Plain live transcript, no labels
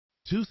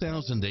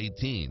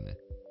2018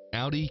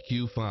 Audi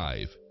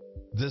Q5.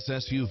 This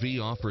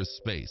SUV offers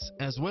space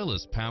as well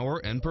as power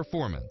and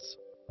performance.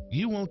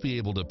 You won't be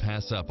able to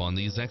pass up on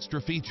these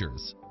extra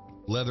features: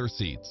 leather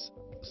seats,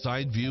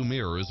 side view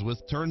mirrors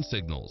with turn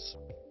signals,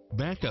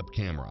 backup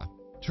camera,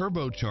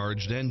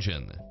 turbocharged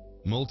engine,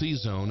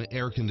 multi-zone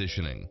air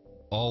conditioning,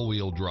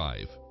 all-wheel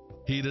drive,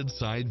 heated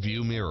side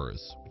view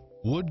mirrors,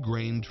 wood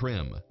grain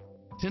trim,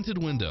 tinted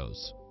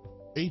windows,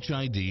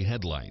 HID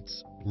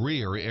headlights,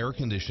 rear air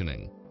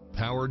conditioning,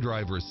 power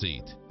driver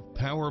seat,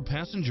 power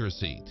passenger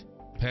seat,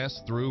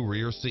 pass-through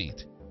rear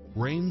seat,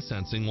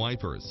 rain-sensing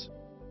wipers.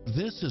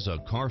 This is a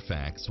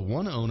Carfax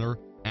one-owner,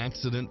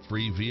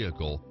 accident-free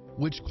vehicle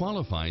which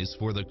qualifies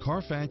for the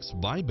Carfax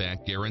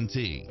buyback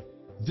guarantee.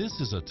 This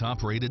is a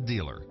top-rated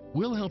dealer.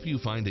 We'll help you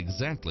find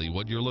exactly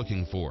what you're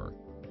looking for.